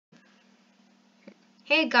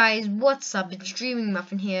Hey guys, what's up? It's Dreaming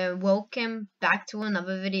Muffin here. Welcome back to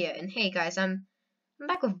another video. And hey guys, I'm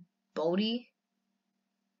back with Bodhi.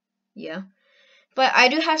 Yeah. But I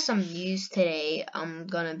do have some news today. I'm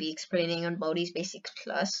gonna be explaining on Bodhi's Basics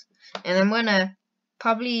Plus. And I'm gonna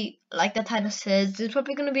probably, like the title says, this is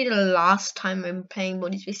probably gonna be the last time I'm playing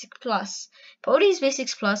Bodhi's Basics Plus. Bodhi's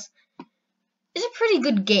Basics Plus is a pretty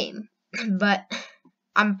good game, but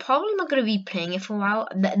I'm probably not gonna be playing it for a while.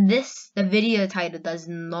 The video title does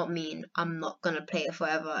not mean I'm not gonna play it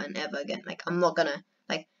forever and ever again. Like I'm not gonna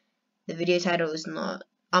the video title is not.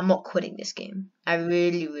 I'm not quitting this game. I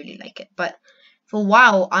really like it, but for a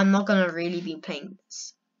while I'm not gonna really be playing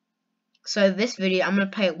this. So this video I'm gonna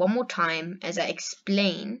play it one more time as I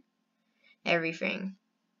explain everything.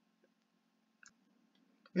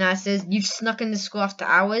 Now it says, you've snuck into school after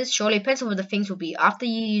hours. Surely pencil where the things will be after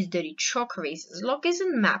you use dirty chalk erasers, lockers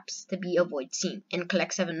and maps to be avoid seen, and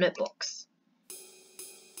collect 7 notebooks.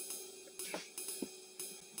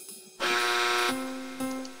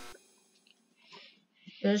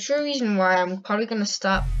 The true reason why I'm probably gonna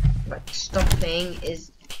stop playing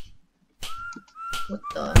is what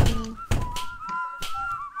the hell?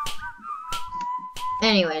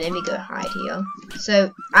 Anyway, let me go hide here.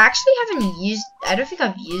 So I actually I don't think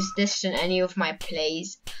I've used this in any of my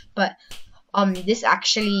plays, but this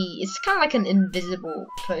actually is kind of like an invisible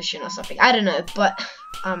potion or something. I don't know, but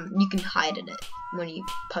you can hide in it when you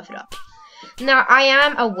puff it up. Now I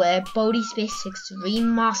am aware Bodhi's Basics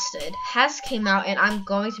Remastered has came out and I'm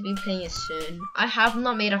going to be playing it soon. I have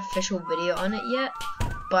not made an official video on it yet,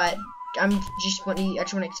 but I just want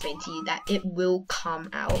to explain to you that it will come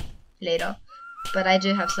out later. But I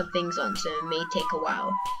do have some things on, so it may take a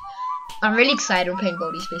while. I'm really excited on playing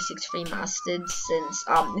Bodhi's Basics Remastered since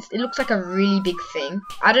it looks like a really big thing.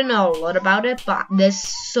 I don't know a lot about it, but there's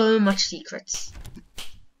so much secrets,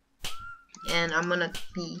 and I'm gonna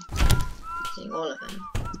be seeing all of them.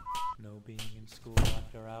 No being in school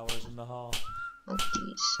after hours in the hall. Oh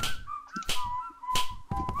jeez.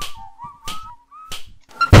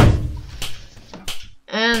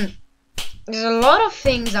 And there's a lot of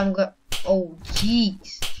things I'm gonna. Oh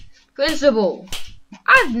jeez. Principal,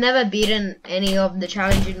 I've never beaten any of the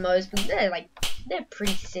challenging modes, but they're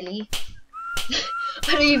pretty silly.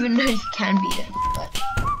 I don't even know if you can beat them, but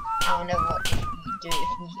I don't know what you do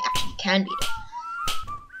if you actually can beat it.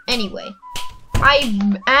 Anyway, I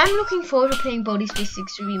am looking forward to playing Bodhi's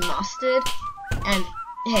Basics Remastered, and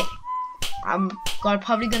hey, I'm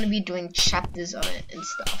probably gonna be doing chapters on it and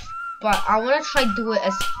stuff. But I want to try to do it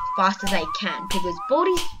as fast as I can, because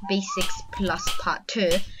Bodhi's Basics Plus Part 2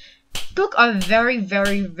 took a very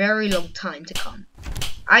long time to come.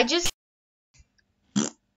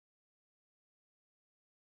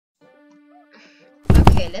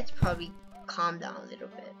 Okay, let's probably calm down a little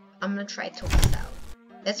bit. I'm gonna try to talk this out.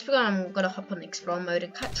 Let's figure out I'm gonna hop on explore mode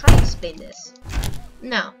and try to explain this.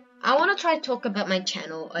 Now, I want to try to talk about my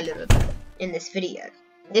channel a little bit in this video.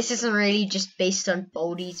 This isn't really just based on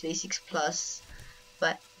Bodhi's Basics Plus,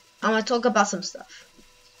 but I want to talk about some stuff.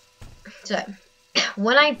 So,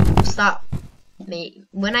 when I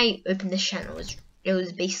opened this channel, it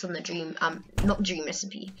was based on the not dream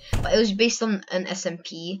SMP, but it was based on an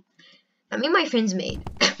SMP that me and my friends made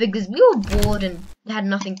because we were bored and had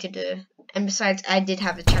nothing to do. And besides, I did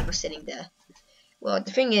have a channel sitting there. Well,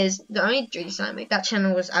 the thing is, the only reason I made that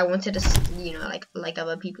channel was I wanted to, like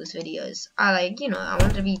other people's videos. I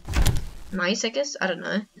wanted to be nice, I guess. I don't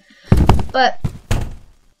know. But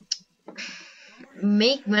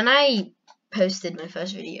when I posted my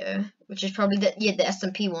first video, which is probably the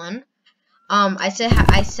SMP one, I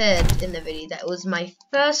said in the video that it was my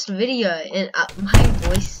first video, and my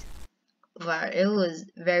voice, it was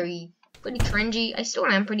pretty cringy. I still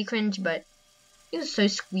am pretty cringe, but it was so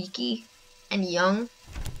squeaky and young,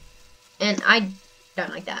 and I don't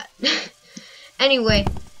like that. Anyway,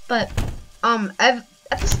 but at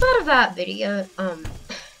the start of that video,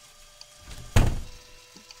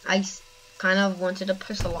 I kind of wanted to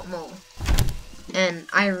post a lot more, and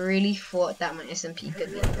I really thought that my SMP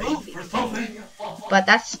could be a really big thing. But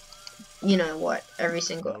that's, what every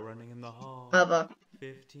single other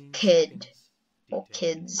kid or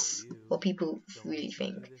kids or people really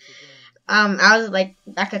think. I was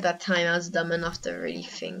back at that time, I was dumb enough to really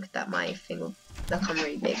think that my thing would become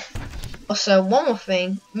really big. Also, one more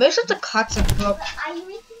thing, most of the cuts are broke. Are you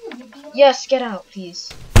making a video? Yes, get out, please.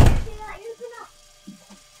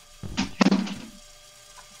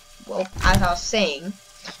 Well, as I was saying,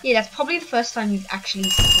 yeah, that's probably the first time you've actually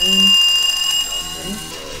seen.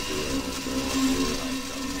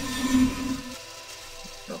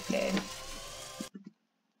 Okay.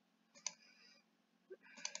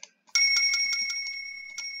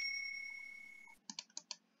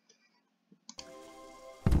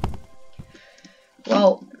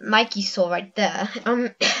 like you saw right there,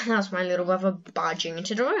 that was my little brother barging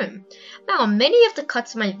into the room. Now, many of the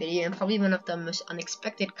cuts in my video, and probably one of the most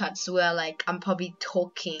unexpected cuts, where like I'm probably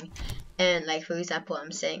talking, and like for example,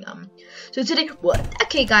 I'm saying so today, what?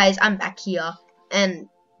 Okay, guys, I'm back here, and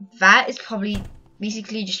that is probably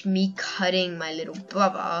basically just me cutting my little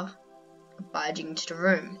brother barging into the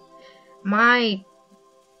room.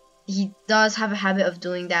 He does have a habit of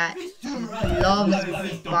doing that. He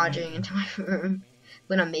loves barging into my room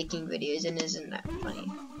when I'm making videos, and isn't that funny?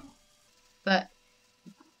 But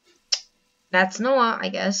that's Noah, I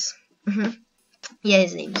guess. Yeah,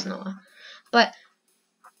 his name is Noah. But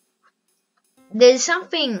there's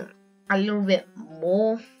something a little bit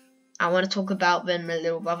more I want to talk about than my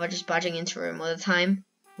little brother just barging into the room all the time,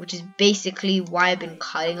 which is basically why I've been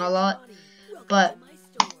cutting a lot. But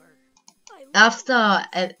after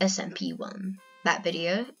SMP won that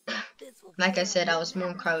video, like I said, I was more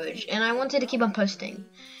encouraged, and I wanted to keep on posting.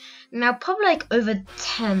 Now, probably like over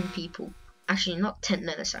 10 people, actually not 10,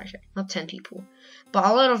 no, sorry, not 10 people, but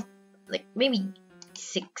a lot of, like, maybe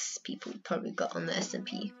 6 people probably got on the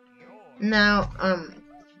SMP. Now,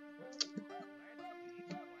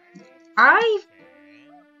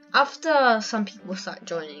 after some people start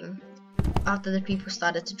joining, after the people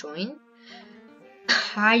started to join,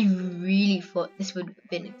 I really thought this would have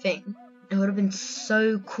been a thing. It would have been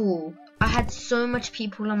so cool. I had so much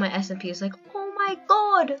people on my SMP. It's like, oh my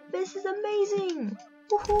god, this is amazing.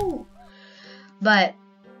 Woohoo! But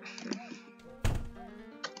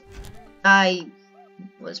I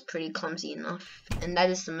was pretty clumsy enough, and that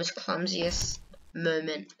is the most clumsiest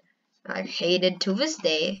moment I've hated to this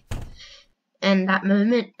day. And that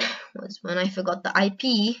moment was when I forgot the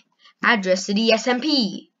IP address to the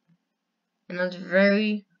SMP. And I was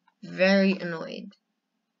very, very annoyed.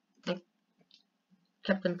 I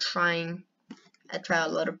kept on trying. I tried a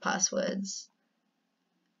lot of passwords.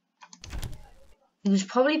 It was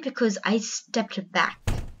probably because I stepped back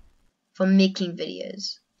from making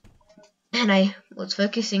videos, and I was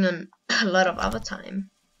focusing on a lot of other time.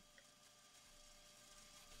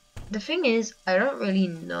 The thing is, I don't really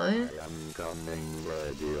know.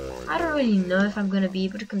 I don't really know if I'm gonna be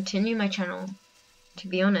able to continue my channel, to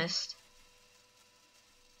be honest.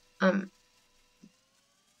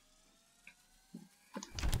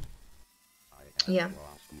 Yeah.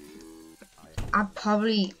 I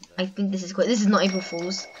think this is not April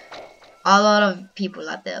Fool's. A lot of people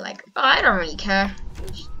out there like, oh, I don't really care.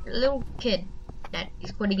 Just a little kid that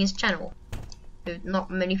is quitting his channel.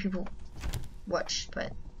 Not many people watch,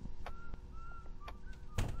 but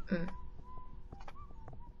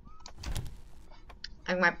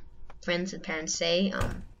like my friends and parents say,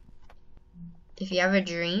 if you have a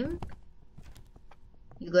dream,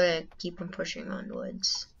 you gotta keep on pushing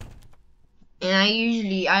onwards. And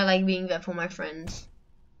I like being there for my friends,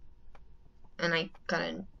 and I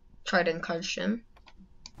kind of try to encourage them.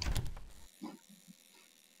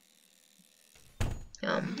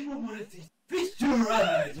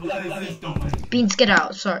 Beans, get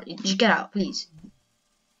out. Sorry, just get out, please.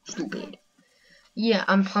 Stupid. Yeah,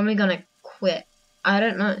 I'm probably gonna quit. I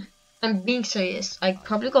don't know. I'm being serious. I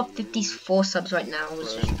probably got 54 subs right now, which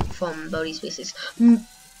is from Bodhi's Basics.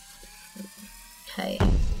 Hey,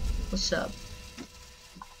 what's up?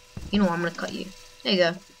 You know what, I'm gonna cut you. There you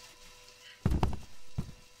go.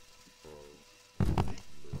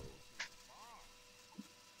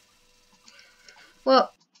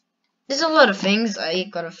 Well, there's a lot of things I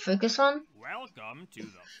gotta focus on. Welcome to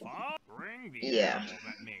the farm. Bring the Yeah. animal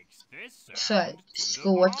that makes this sound So, to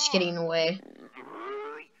schoolwork's the getting in the way.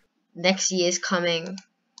 Next year's coming.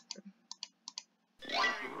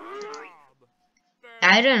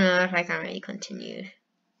 I don't know if I can really continue.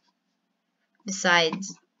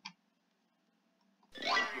 Besides,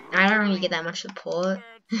 I don't really get that much support.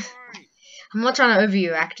 I'm not trying to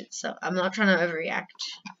overreact, so I'm not trying to overreact.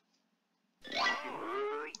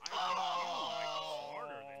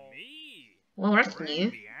 Well, that's new.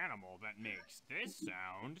 The animal that makes this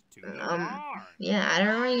sound to the barn. Yeah, I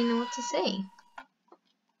don't really know what to say.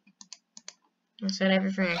 I said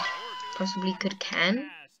everything I possibly can.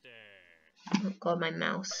 Oh god, my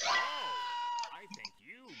mouse.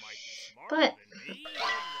 But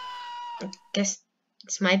I guess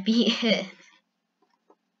this might be it.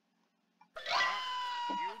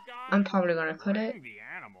 I'm probably gonna cut it. The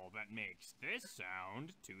animal that makes this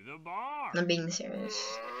sound to the barn. I'm being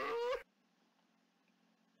serious.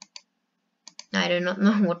 I do not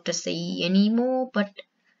know what to say anymore, but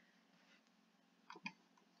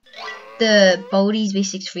the Bodhi's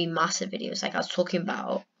Basics 3 master videos, like I was talking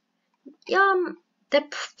about,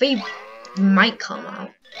 they might come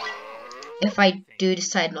out if I do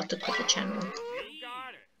decide not to quit the channel.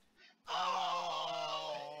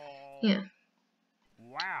 Yeah.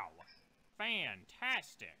 Wow.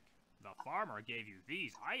 Fantastic. The farmer gave you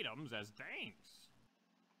these items as thanks.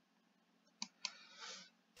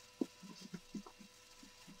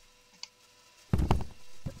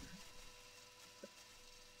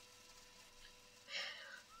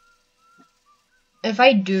 If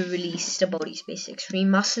I do release the Body Space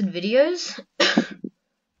Extreme Mustard videos,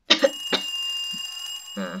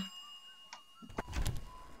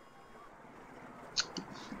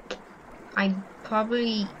 I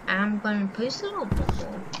probably am gonna post a little bit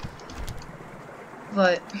more,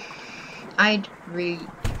 but I'd really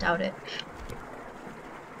doubt it.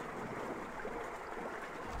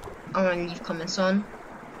 I'm gonna leave comments on.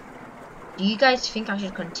 Do you guys think I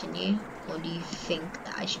should continue, or do you think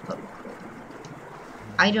that I should probably quit?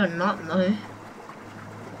 I do not know.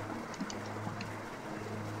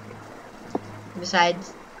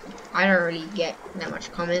 Besides, I don't really get that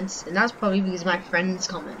much comments, and that's probably because my friends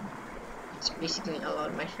comment. It's basically a lot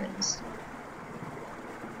of my friends.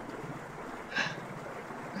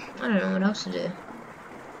 I don't know what else to do.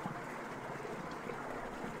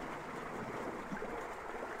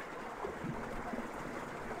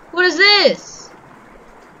 What is this?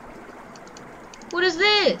 What is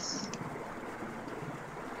this?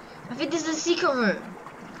 I think this is the secret room.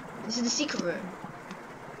 This is the secret room.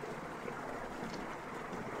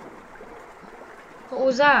 What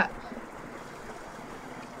was that?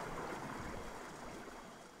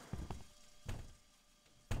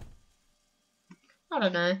 I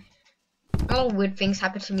don't know. A lot of weird things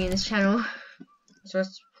happen to me in this channel. So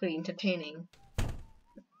it's pretty entertaining.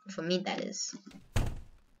 For me, that is.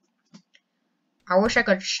 I wish I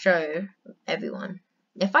could show everyone.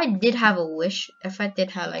 If I did have a wish, if I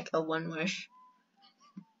did have like a one wish.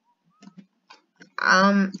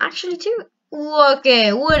 Actually two.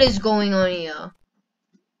 Okay, what is going on here?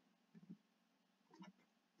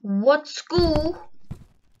 What school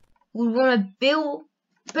would want to build?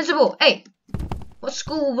 Principal, hey! What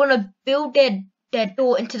school would want to build their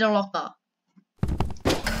door into the locker?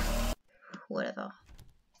 Whatever.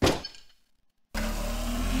 No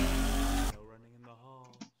running in the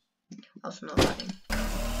halls. I was not running. I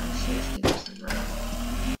seriously wasn't running.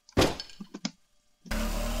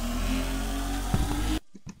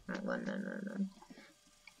 Right, well, no.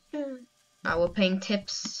 We're paying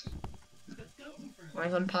tips.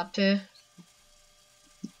 Right on part 2.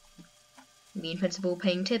 Me and Principal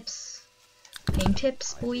paying tips. Paying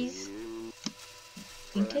tips, boys.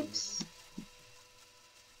 Paying tips.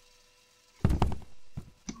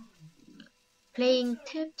 Playing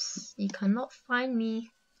tips. You cannot find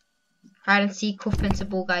me. Hide and seek with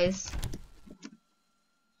Principal, guys.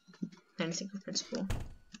 Hide and seek with Principal.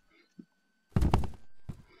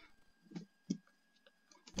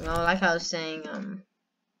 Well, like I was saying,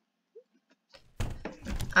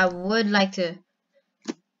 I would like to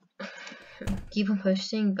keep on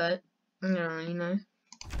posting, but I don't really know.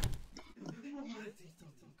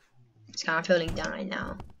 It's kind of feeling down right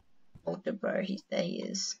now. Older bro, there he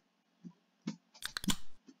is.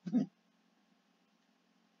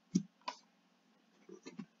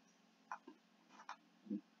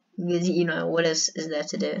 Because, you know, what else is there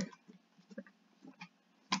to do?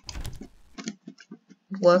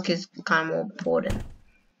 Work is kind of more important.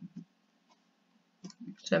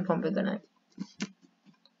 So I'm probably gonna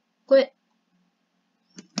quit.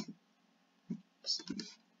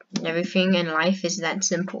 Everything in life is that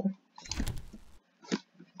simple.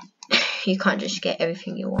 You can't just get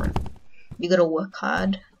everything you want. You gotta work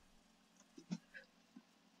hard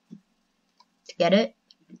to get it.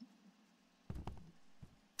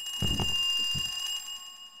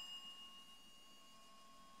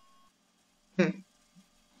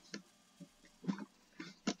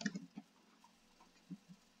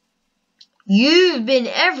 You've been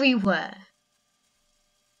everywhere.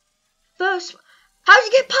 First, how'd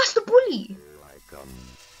you get past the bully?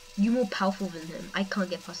 You're more powerful than him. I can't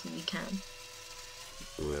get past him. You can.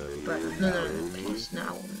 Bro, no, please. No,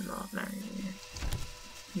 I will not marry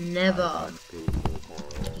you. Never.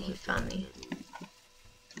 He found me.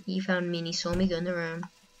 He found me and he saw me go in the room.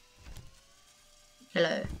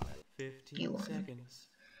 Hello. You want me?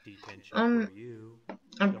 I'm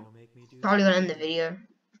probably gonna end the video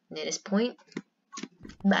near this point.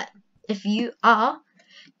 But if you are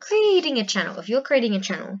creating a channel, if you're creating a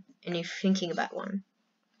channel and you're thinking about one,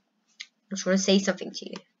 I just want to say something to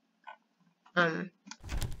you.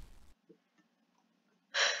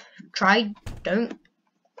 Don't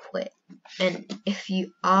quit. And if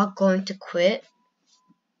you are going to quit,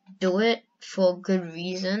 do it for a good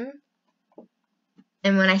reason.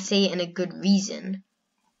 And when I say in a good reason,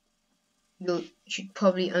 you should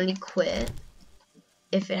probably only quit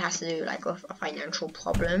if it has to do like with a financial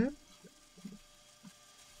problem.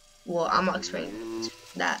 Well, I'm not explaining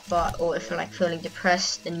that, but or if you're like feeling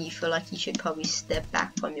depressed, then you feel like you should probably step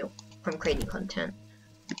back from creating content.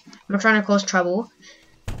 I'm not trying to cause trouble,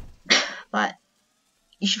 but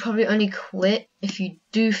you should probably only quit if you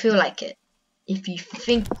do feel like it. If you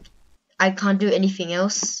think I can't do anything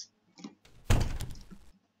else,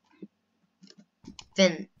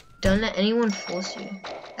 then don't let anyone force you.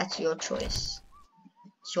 That's your choice.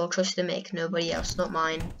 It's your choice to make, nobody else, not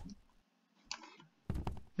mine.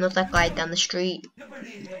 Not that guy down the street.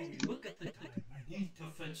 Look at the time. I need to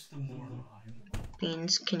fetch the more lime.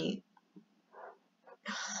 Beans, can you...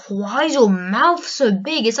 Why is your mouth so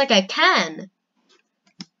big? It's like a can.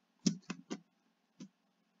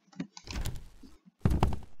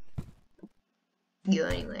 You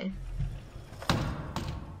anyway.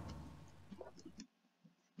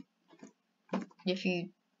 If you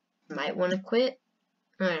might want to quit,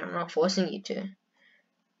 I'm not forcing you to.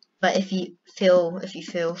 But if you feel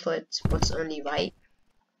for it's what's only right,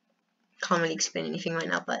 can't really explain anything right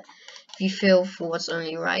now. But if you feel for what's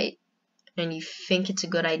only right, and you think it's a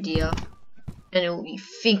good idea, and you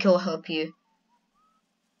think it will help you,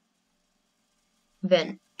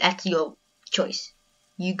 then that's your choice.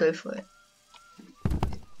 You go for it.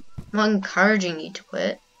 I'm not encouraging you to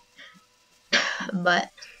quit,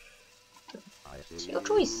 but it's your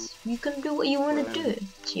choice. You can do what you want to do.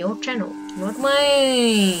 It's your channel, not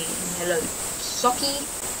mine. Hello, Socky.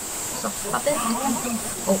 Sock puppet.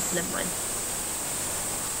 Oh, never mind.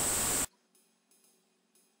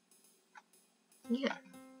 Yeah,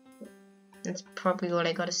 that's probably all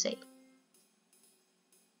I gotta say.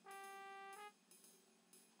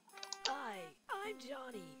 Hi, I'm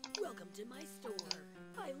Johnny. Welcome to my store.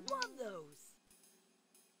 I love those.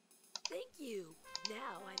 Thank you.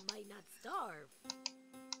 Now I might not starve.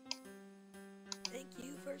 Thank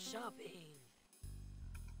you for shopping.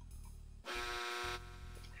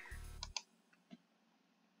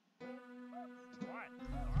 What?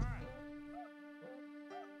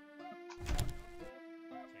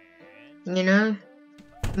 You know,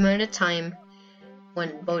 remember the time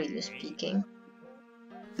when Bodhi was speaking?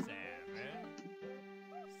 7,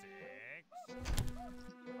 6.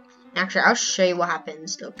 Actually, I'll show you what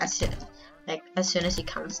happens. Look, as soon as he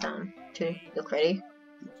counts down. 2, look, ready?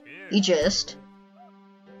 He just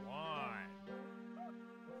 1.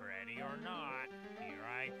 Ready or not, here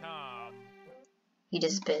I come. he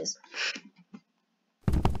disappears.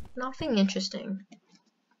 Nothing interesting.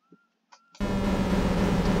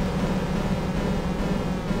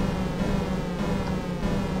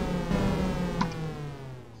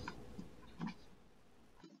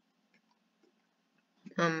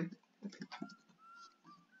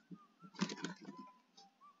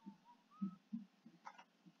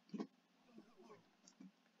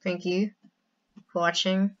 Thank you for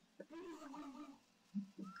watching.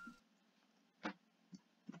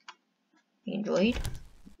 You enjoyed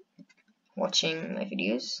watching my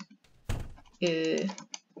videos.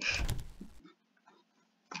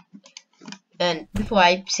 And before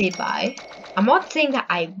I say bye, I'm not saying that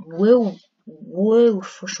I will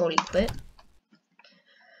for surely quit,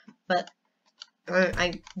 but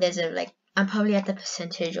there's a like I'm probably at the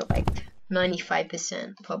percentage of like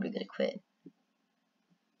 95% probably gonna quit.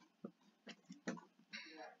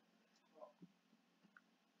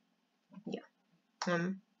 Yeah.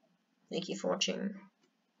 Thank you for watching.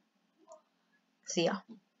 See ya.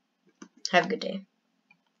 Have a good day.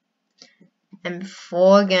 And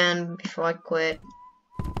before I quit,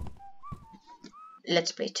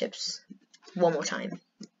 let's play tips one more time.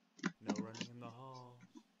 No running in the hall.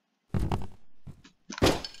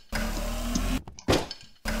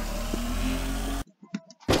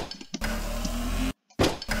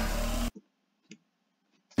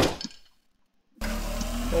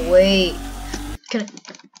 Oh, wait. Can I?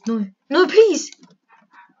 No, please.